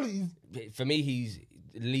best quality. For me, he's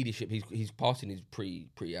leadership. He's passing is pretty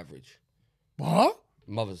average. What?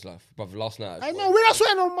 Mother's life, brother. Last night, I know we're not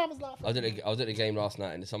sweating on Mother's life. I was at the game last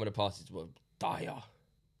night, and some of the passes were dire.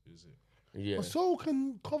 Is it? Yeah. Well, so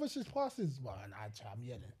can Kovacic's passes. Well, I'm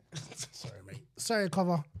yelling. Sorry, mate. Sorry,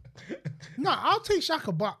 cover. No, I'll take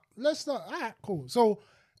Xhaka, but let's not. All right, cool. So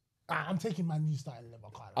I'm taking my new starting level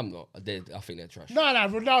card. I'm not. I think they're trash. No,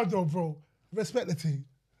 Ronaldo, bro. Respect the team.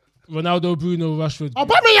 Ronaldo, Bruno, Rashford.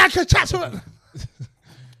 Aubameyang can chat to it.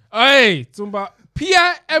 Hey, talking about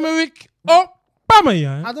Pierre-Emerick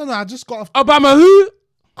Aubameyang. I don't know. I just got off. Obama who?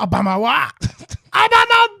 Obama what?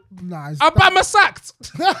 Obama. Nah, Obama sacked.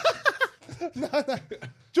 No.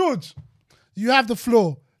 George, you have the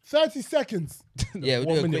floor. 30 seconds. Yeah,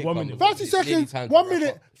 we'll do 1 minute. 30 seconds. 1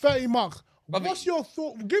 minute, 30 marks. What's your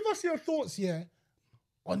thought? Give us your thoughts here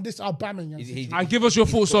on this Aubameyang. And give us your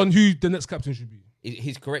thoughts on who the next captain should be.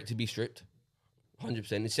 He's correct to be stripped, 100%.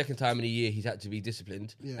 The second time in a year he's had to be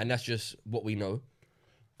disciplined, and that's just what we know.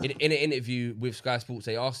 In an interview with Sky Sports,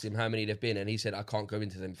 they asked him how many they've been, and he said, I can't go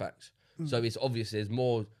into them facts. So it's obvious there's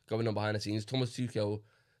more going on behind the scenes. Thomas Tuchel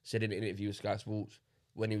said in an interview with Sky Sports,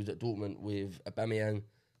 when he was at Dortmund with Aubameyang,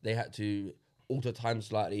 they had to alter time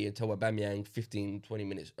slightly and tell Aubameyang 15, 20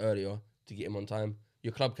 minutes earlier to get him on time.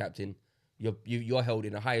 You're club captain. You're held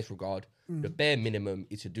in the highest regard. The bare minimum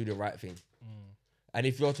is to do the right thing. And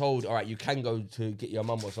if you're told, all right, you can go to get your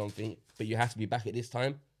mum or something, but you have to be back at this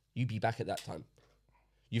time, you be back at that time.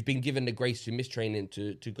 You've been given the grace to miss training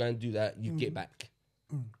to go and do that, you get back.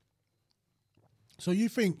 So you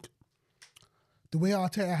think the way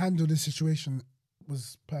Arteta handled this situation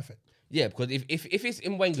was perfect? Yeah, because if it's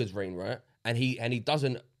in Wenger's reign, right, and he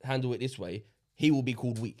doesn't handle it this way, he will be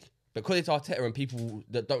called weak. Because it's Arteta and people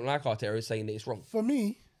that don't like Arteta are saying that it's wrong. For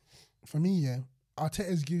me, yeah,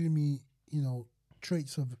 Arteta's giving me,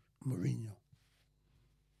 traits of Mourinho.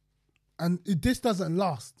 And this doesn't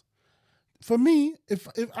last. for me, if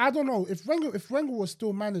I don't know, if Wenger was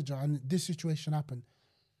still manager and this situation happened,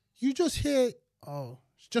 you just hear, oh,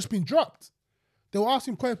 it's just been dropped. They'll ask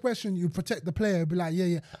him a question, you protect the player, be like,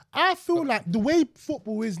 yeah. I feel like the way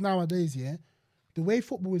football is nowadays, the way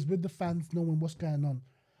football is with the fans knowing what's going on,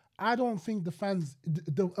 I don't think the fans,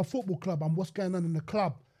 a football club and what's going on in the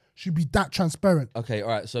club should be that transparent. Okay, all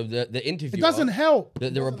right. So the interview. It doesn't help.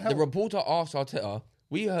 The reporter asked Arteta,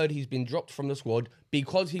 we heard he's been dropped from the squad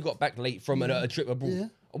because he got back late from a trip abroad. Yeah.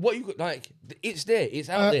 What you like? It's there. It's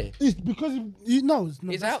out there. It's because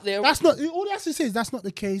it's out there. That's not. All he has to say is that's not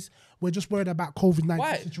the case. We're just worried about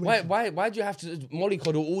COVID-19 situation. Why do you have to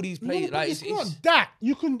mollycoddle all these players? No, it's not that.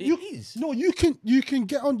 You can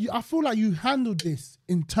get on. I feel like you handled this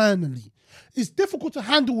internally. It's difficult to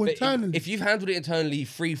handle internally. If you've handled it internally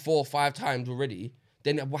 3, 4, 5 times already,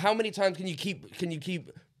 then how many times can you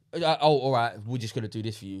keep? All right, we're just going to do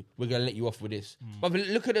this for you. We're going to let you off with this. But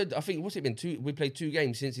look at it. I think, what's it been? We played 2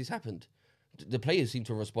 games since this happened. The players seem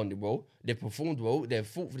to have responded well. They've performed well. They've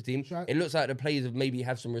fought for the team. It looks like the players have maybe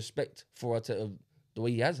had some respect for Arteta, the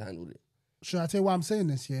way he has handled it. Should I tell you why I'm saying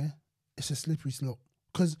this, It's a slippery slope.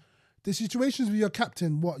 Because the situations with your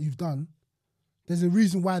captain, what you've done, there's a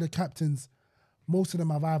reason why the captains, most of them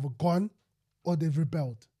have either gone or they've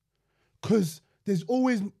rebelled. Because there's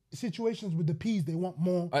always situations with the P's, they want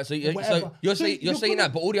more. All right, so you're saying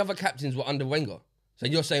that, but all the other captains were under Wenger. So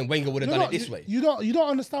you're saying Wenger would have done it this way? You don't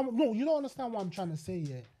understand. No, you don't understand what I'm trying to say.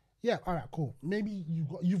 Yeah. All right, cool. Maybe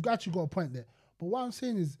you've got a point there. But what I'm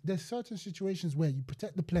saying is, there's certain situations where you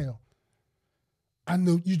protect the player,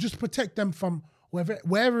 and you just protect them from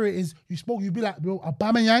wherever it is. You be like, bro,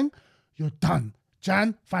 Aubameyang, you're done.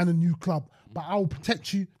 Jan, find a new club, but I will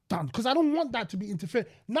protect you. Done, because I don't want that to be interfered.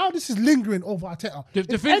 Now this is lingering over Arteta.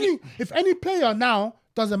 If any player now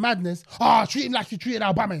does a madness, treat him like you treated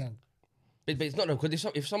Aubameyang. But it's not, because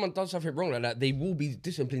if someone does something wrong like that, they will be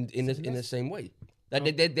disciplined in the same way. Like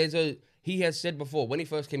he has said before, when he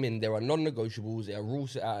first came in, there are non-negotiables, there are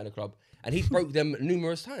rules set out in the club, and he broke them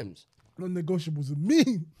numerous times. Non-negotiables are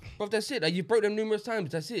mean. But that's it. Like, you broke them numerous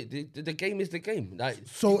times. That's it. The game is the game. Like,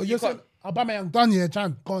 so you're saying Aubameyang done here,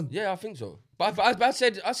 Jan? Gone? Yeah, I think so. But I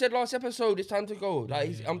said last episode, it's time to go.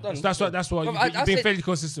 Like, I'm done. That's why you've been fairly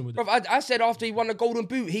consistent with it. I said after he won the Golden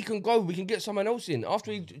Boot, he can go. We can get someone else in.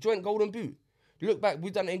 After he joined Golden Boot. Look back,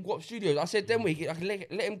 we've done it in Guap Studios. I said then I can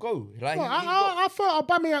let him go. Like, I thought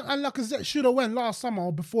Aubameyang and Lacazette should have went last summer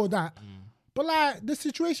or before that. But like the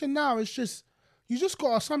situation now is just, I think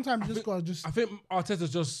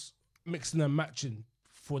Arteta's just mixing and matching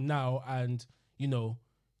for now, and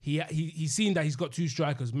he's seen that he's got 2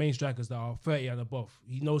 strikers, main strikers that are 30 and above.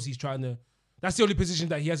 He knows he's trying to. That's the only position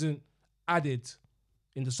that he hasn't added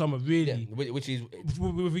in the summer, really. Yeah, which is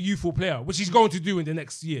with a youthful player, which he's going to do in the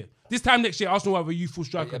next year. This time next year, Arsenal will have a youthful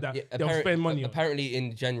striker that they'll spend money on. Apparently,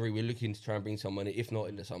 in January, we're looking to try and bring some money, if not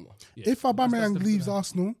in the summer. Yeah. If Aubameyang leaves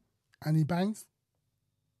Arsenal and he bangs.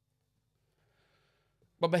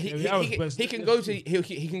 But he can go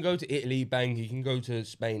to Italy, bang. He can go to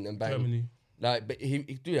Spain and bang. Germany. Like, but he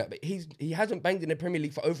do that. But he hasn't banged in the Premier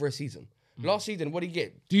League for over a season. Last season, what did he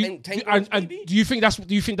get? Do you think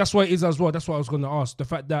that's what it is as well? That's what I was going to ask. The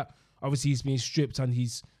fact that obviously he's been stripped and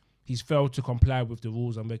he's failed to comply with the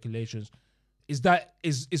rules and regulations. Is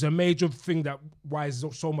a major thing that why he's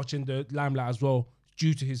so much in the limelight as well,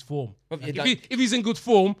 due to his form. If he's in good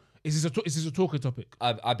form, is this a talking topic?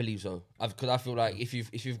 I believe so. Because I feel like if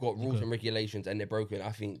you've got rules and regulations and they're broken,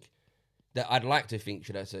 I think that I'd like to think,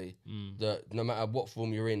 should I say, that no matter what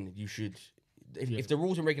form you're in, you should. If the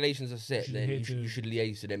rules and regulations are set, then you should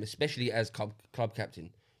liaise to them, especially as club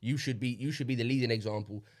captain. You should be the leading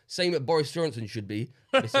example. Same that Boris Johnson should be,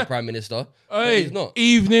 Mr. Prime Minister. Hey, he's not.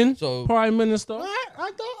 Evening, Prime Minister.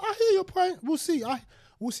 I hear your point. We'll see.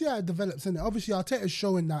 We'll see how it develops in it. Obviously, Arteta's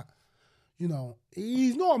showing that,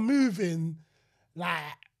 he's not moving like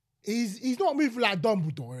he's not moving like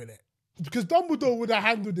Dumbledore, innit? Because Dumbledore would have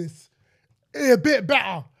handled this a bit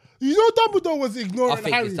better. Dumbledore was ignoring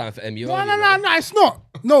Harry. I think it's time for MU. No, it's not.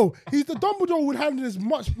 No, the Dumbledore would handle this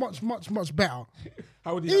much, much, much, much better.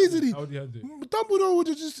 How would he easily? How would he handle it? Dumbledore would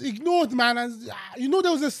have just ignored, man. And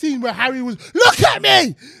there was a scene where Harry was, look at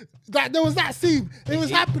me! There was that scene. It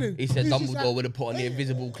was happening. He said Dumbledore would have put on the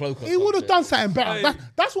invisible cloak. He would have done something better.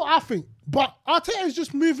 That's what I think. But Arteta is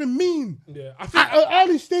just moving mean. Yeah, I think at an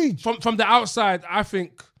early stage. From the outside, I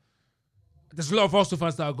think there's a lot of Arsenal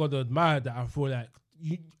fans that are going to admire that. I feel like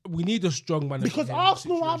we need a strong manager. Because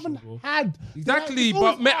Arsenal haven't had exactly,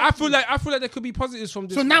 but I feel like there could be positives from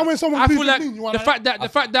this. So now when someone, I feel like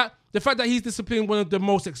the fact that he's disciplined one of the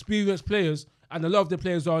most experienced players, and a lot of the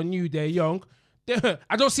players are new, they're young.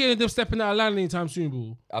 I don't see any of them stepping out of line anytime soon,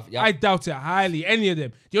 bro. Yeah. I doubt it highly. Any of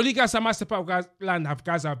them. The only guys that might step out of line have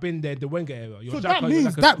guys that have been there in the Wenger era. So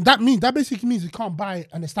that basically means he can't buy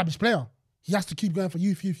an established player. He has to keep going for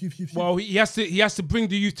youth. Well, he has to bring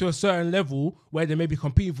the youth to a certain level where they may be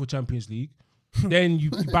competing for Champions League. Then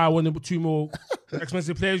you buy one or two more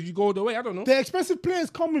expensive players. You go the way. I don't know. The expensive players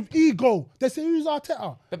come with ego. They say, "Who's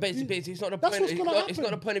Arteta?" But it's not the point. It's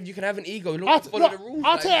not the point of you can have an ego. Follow the rules.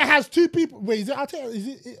 Arteta has two people. Wait, is it Arteta? Is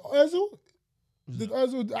it Ozil? Did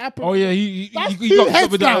Ozil happen? Oh yeah, he got with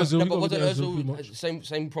the Ozil. No, but wasn't Ozil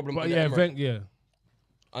same problem? But yeah,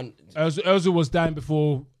 Ozil was dying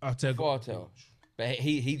before Arteta. But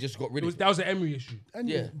he just got rid of it. That was an Emery issue. And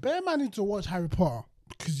Bear man need to watch Harry Potter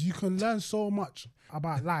because you can learn so much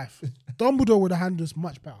about life. Dumbledore would have handled this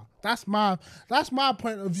much better. That's my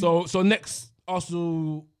point of view. So next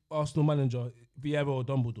Arsenal manager, Vieira or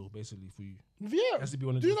Dumbledore, basically for you. Vieira. Has to be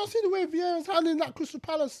one of Do you not see the way Vieira's handling that Crystal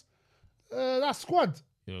Palace that squad?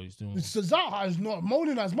 Yeah, he's doing. Zaha is not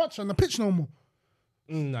molding as much on the pitch no more.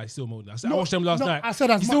 Nah, he's still molding. I watched them last night. I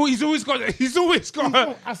said as much. He's always got.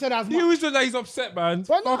 I said as much. He always looks like he's upset, man.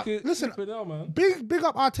 But no, it. Listen, man. Big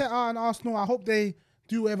up Arteta and Arsenal. I hope they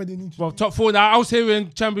do whatever they need to. Well, top four now. I was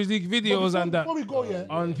hearing Champions League videos and that. Before we go,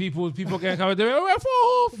 on people getting carried away.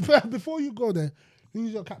 Before you go there,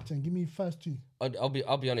 who's your captain? Give me first two. I'll be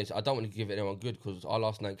honest. I don't want to give anyone good because our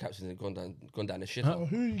last 9 captains have gone down the shitter.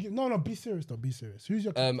 Who you give? No, be serious though. Be serious. Who's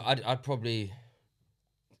your captain? I'd probably,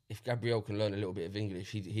 if Gabriel can learn a little bit of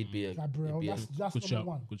English, he'd be a Gabriel. That's good shout.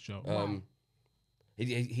 one. Good shout.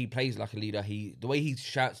 He plays like a leader. The way he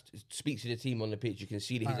speaks to the team on the pitch, you can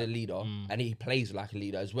see that he's a leader, and he plays like a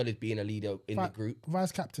leader as well as being a leader in the group.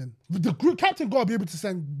 Vice captain, the group captain got to be able to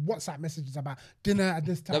send WhatsApp messages about dinner at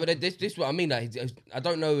this time. No, but this is what I mean. Like, I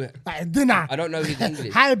don't know. Like dinner. I don't know his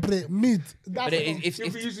English. Hybrid mid. But if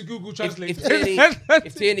we use the Google Translate,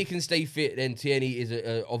 if Tierney can stay fit, then Tierney is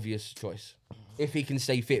an obvious choice. If he can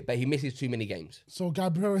stay fit, but he misses too many games. So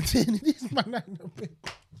Gabriel and Tierney, these man are no big.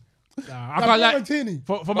 I can't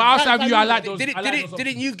like from my outside view. I like those.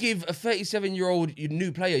 Didn't you give a 37-year-old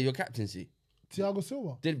new player your captaincy? Thiago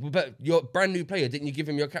Silva. But your brand new player, didn't you give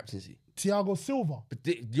him your captaincy? Thiago Silva. But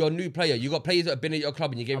your new player, you got players that have been at your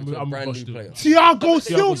club and you gave it to a brand new player. Thiago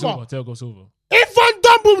Silva. Thiago Silva. If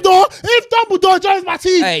Dumbledore joins my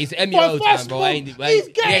team, hey, it's MUO time, bro. He's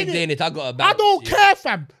getting it. I got a balance. I don't care,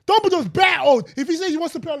 fam. Dumbledore's bare old. If he says he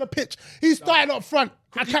wants to play on the pitch, he's starting up front.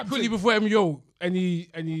 Quickly before MUO, any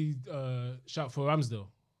shout for Ramsdale?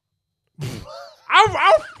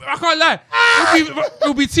 I can't lie.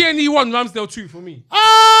 It'll be TNE 1, Ramsdale 2 for me.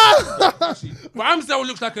 But Ramsdale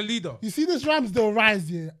looks like a leader. You see this Ramsdale rise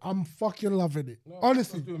here? I'm fucking loving it.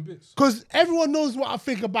 Honestly. Because everyone knows what I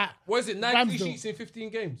think about. What is it? 9 clean sheets in 15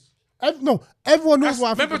 games? Everyone knows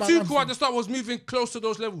what I think about. Remember Tuchel at the start was moving close to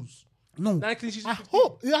those levels. No. 9 clean sheets. I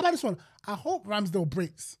hope Ramsdale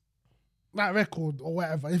breaks that record or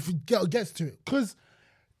whatever if he gets to it. Because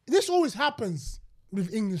this always happens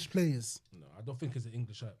with English players. No, I don't think it's an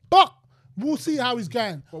English app. But we'll see how he's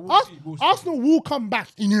going. We'll see. Arsenal will come back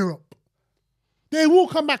in Europe. They will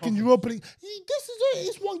come back in Europa League.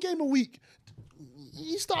 It's one game a week.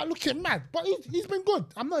 He started looking mad, but he's been good.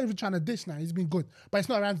 I'm not even trying to dish now. He's been good, but it's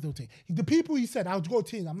not a Ramsdale thing. The people he said, I would go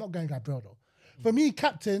team. I'm not going Gabriel though. For me,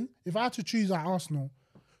 captain, if I had to choose at Arsenal,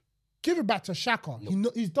 give it back to Xhaka.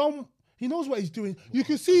 Nope. He's done. He knows what he's doing. You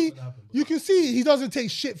can see he doesn't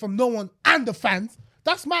take shit from no one and the fans.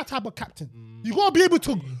 That's my type of captain. You gotta be able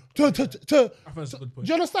to. Do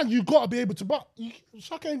you understand? You gotta be able to. But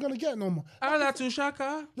Xhaka ain't gonna get it no more. I like to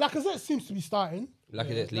Xhaka. Lacazette seems to be starting.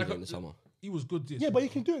 Lacazette's leaving in the summer. He was good. Yeah, but he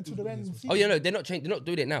can do it to the end of the season. Oh yeah, no, they're not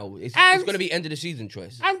doing it now. It's going to be end of the season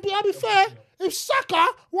choice. And I'll be fair, if Saka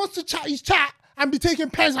wants to chat his chat and be taking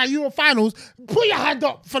pens at Euro finals, put your hand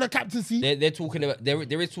up for the captaincy. They're talking about there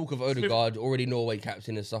is talk of Odegaard already Norway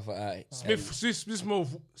captain and stuff like that. Smith was more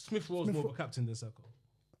of a captain than Saka.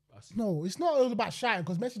 No, it's not all about shouting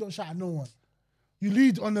because Messi don't shout at no one. You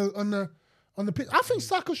lead on the pitch. I think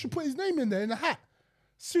Saka should put his name in there in the hat.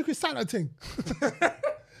 Secret Santa thing.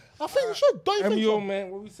 I think you should. Don't you think so?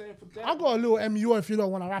 Man, what are we saying for that? I got a little MUO if you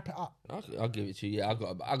don't want to wrap it up. I'll give it to you. Yeah, I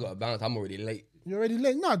got a balance. I'm already late. You're already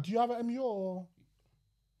late? No, do you have an MUO or?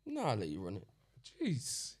 No, I'll let you run it.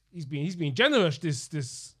 Jeez. He's been generous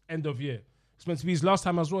this end of year. It's meant to be his last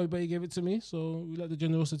time as well, but he gave it to me, so we like the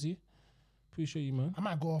generosity. Appreciate you, man. I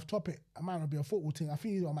might go off topic. I might not be a football team. I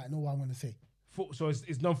think you might know what I'm going to say. So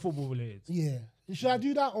it's non-football related? Yeah. Should I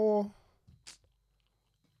do that or?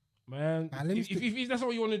 Man, if that's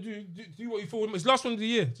what you want to do what you thought. It's last one of the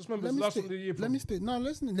year. Just remember, it's last one of the year. Let me stick. No,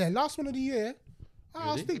 listen. Yeah, last one of the year.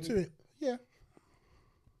 I'll stick to it. Yeah.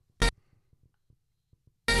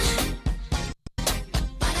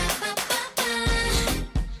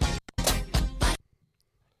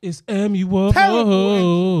 It's MU.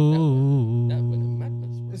 Terrible.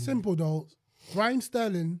 It's simple though. Raheem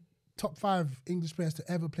Sterling, top 5 English players to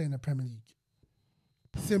ever play in the Premier League.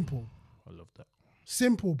 Simple. I love that.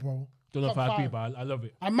 Simple, bro. Don't know if I agree, but I love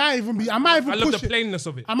it. I love the plainness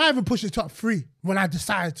of it. I might even push the top 3 when I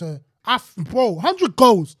decide to. Bro, 100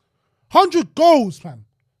 goals. 100 goals, fam.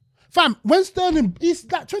 Fam, when Sterling,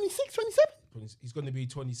 he's like 26, 27? He's going to be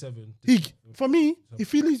 27. For me,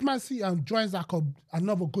 if he leaves Man City and joins like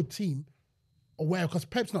another good team, or where, because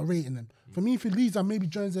Pep's not rating them. For me, if he leaves and maybe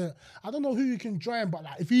joins I don't know who you can join, but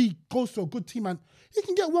like if he goes to a good team, and he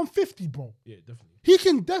can get 150, bro. Yeah, definitely. He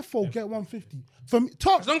can definitely get 150. For me,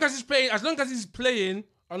 top. As long as he's playing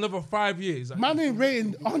another 5 years. Man ain't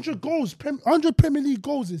rating 100 goals, 100 Premier League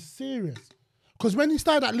goals is serious. Because when he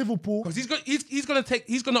started at Liverpool, because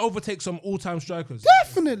he's gonna overtake some all-time strikers.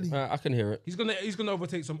 Definitely, I can hear it. He's gonna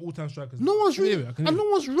overtake some all-time strikers. No one's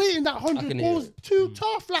rating that 100 goals too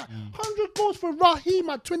tough. Like 100 goals for Raheem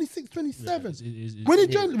at 26, 27.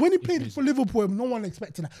 When he played for Liverpool, no one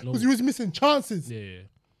expected that because he was missing chances. Yeah.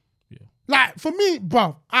 Like for me,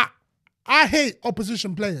 bro, I hate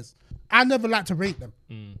opposition players. I never like to rate them,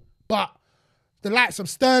 but the likes of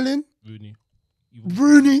Sterling,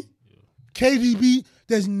 Rooney. KDB,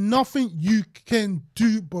 there's nothing you can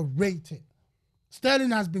do but rate it.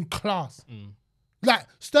 Sterling has been class. Like,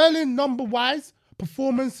 Sterling, number-wise,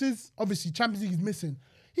 performances, obviously, Champions League is missing.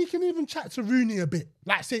 He can even chat to Rooney a bit.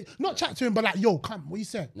 Like, say, not chat to him, but like, yo, come, what you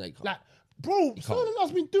said? No, he can't. Like, bro, Sterling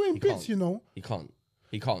has been doing bits, you know? He can't.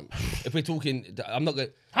 If we're talking, I'm not going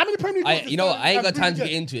to... How many Premier League you know what? I ain't got time to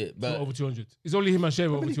get into it, but... Over 200. It's only him and Shea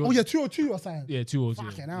over 200. Oh, yeah, 202 or something. Yeah,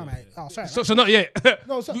 202. Fucking hell, mate. Oh, sorry. So not yet.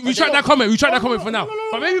 We tried that comment. For now.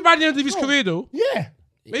 But maybe by the end of his career, though. Yeah.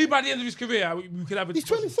 Maybe by the end of his career, we could have a... He's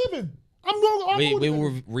 27. We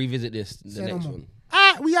will revisit this the next one.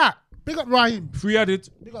 We out. Big up Raheem. Free added.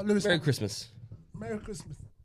 Big up Lewis. Merry Christmas. Merry Christmas.